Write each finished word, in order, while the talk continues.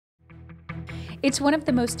It's one of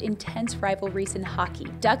the most intense rivalries in hockey,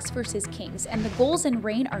 Ducks versus Kings, and the Gulls and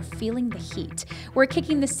Reign are feeling the heat. We're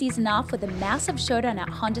kicking the season off with a massive showdown at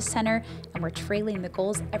Honda Center, and we're trailing the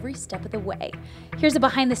Gulls every step of the way. Here's a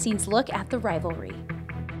behind-the-scenes look at the rivalry.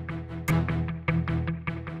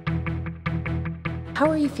 How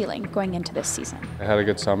are you feeling going into this season? I had a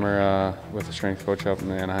good summer with the strength coach up in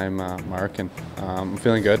Anaheim, Mark, and I'm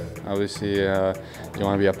feeling good. Obviously, you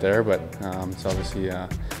want to be up there, but it's obviously a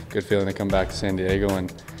good feeling to come back to San Diego.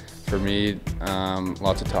 And for me,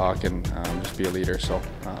 lots of talk and just be a leader. So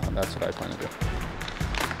that's what I plan to do.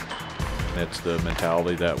 It's the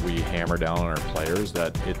mentality that we hammer down on our players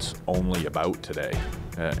that it's only about today.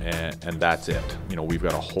 And that's it. You know, we've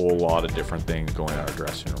got a whole lot of different things going on in our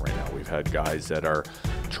dressing room right now. We've had guys that are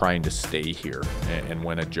trying to stay here and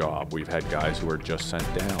win a job. We've had guys who are just sent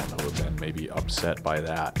down who have been maybe upset by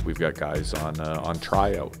that. We've got guys on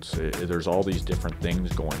tryouts. There's all these different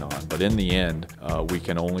things going on. But in the end, we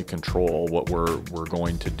can only control what we're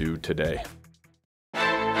going to do today.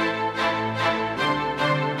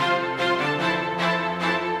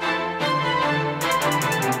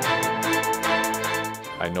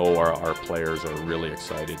 I know our players are really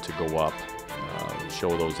excited to go up,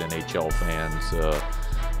 show those NHL fans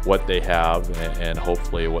what they have and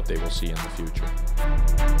hopefully what they will see in the future.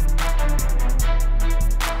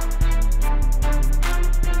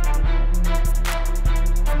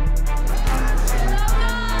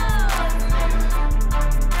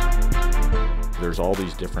 There's all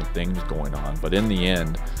these different things going on, but in the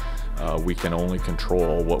end, we can only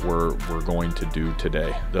control what we're going to do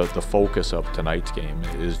today. The focus of tonight's game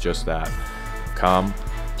is just that. Come,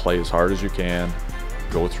 play as hard as you can,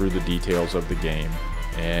 go through the details of the game,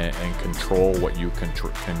 and control what you can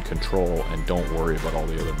control, and don't worry about all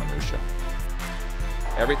the other minutia.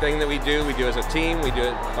 Everything that we do as a team. We do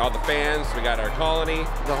it with all the fans. We got our colony.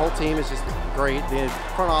 The whole team is just great. The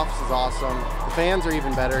front office is awesome. The fans are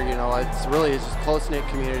even better. You know, it's just a close-knit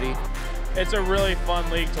community. It's a really fun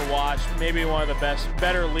league to watch. Maybe one of the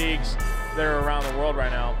better leagues that are around the world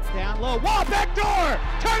right now. Down low, wall back door!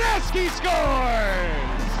 Tarneski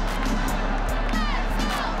scores!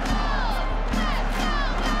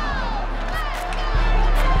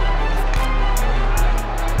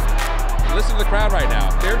 Listen to the crowd right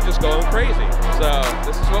now. They're just going crazy. So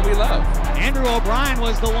this is what we love. Andrew O'Brien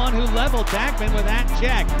was the one who leveled Backman with that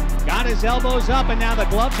check. Got his elbows up and now the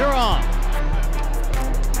gloves are off.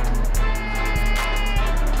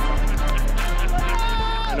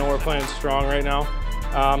 I know we're playing strong right now,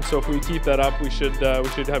 so if we keep that up, we should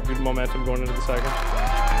have good momentum going into the second.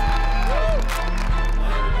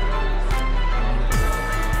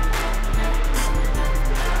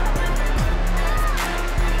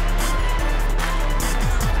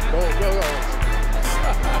 Go.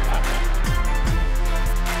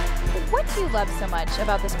 What do you love so much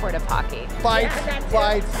about the sport of hockey? Fights,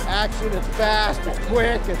 action, it's fast, it's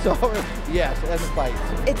quick, it's over. Yes, that's a fight.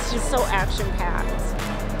 It's just so action-packed.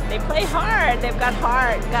 They play hard, they've got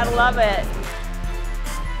heart, you gotta love it.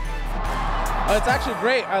 It's actually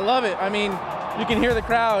great, I love it. I mean, you can hear the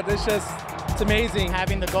crowd, it's amazing.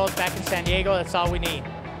 Having the Gulls back in San Diego, that's all we need.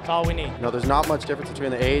 That's all we need. You know, there's not much difference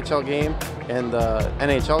between the AHL game and the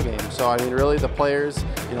NHL game. So, I mean, really the players,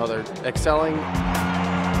 you know, they're excelling.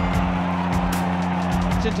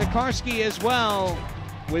 And Tokarski as well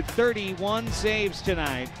with 31 saves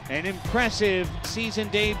tonight. An impressive season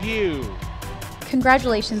debut.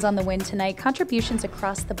 Congratulations on the win tonight. Contributions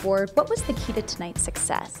across the board. What was the key to tonight's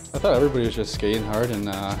success? I thought everybody was just skating hard and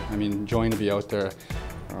I mean, enjoying to be out there.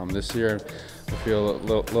 This year I feel a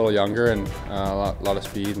little younger and a lot of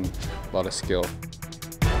speed and a lot of skill.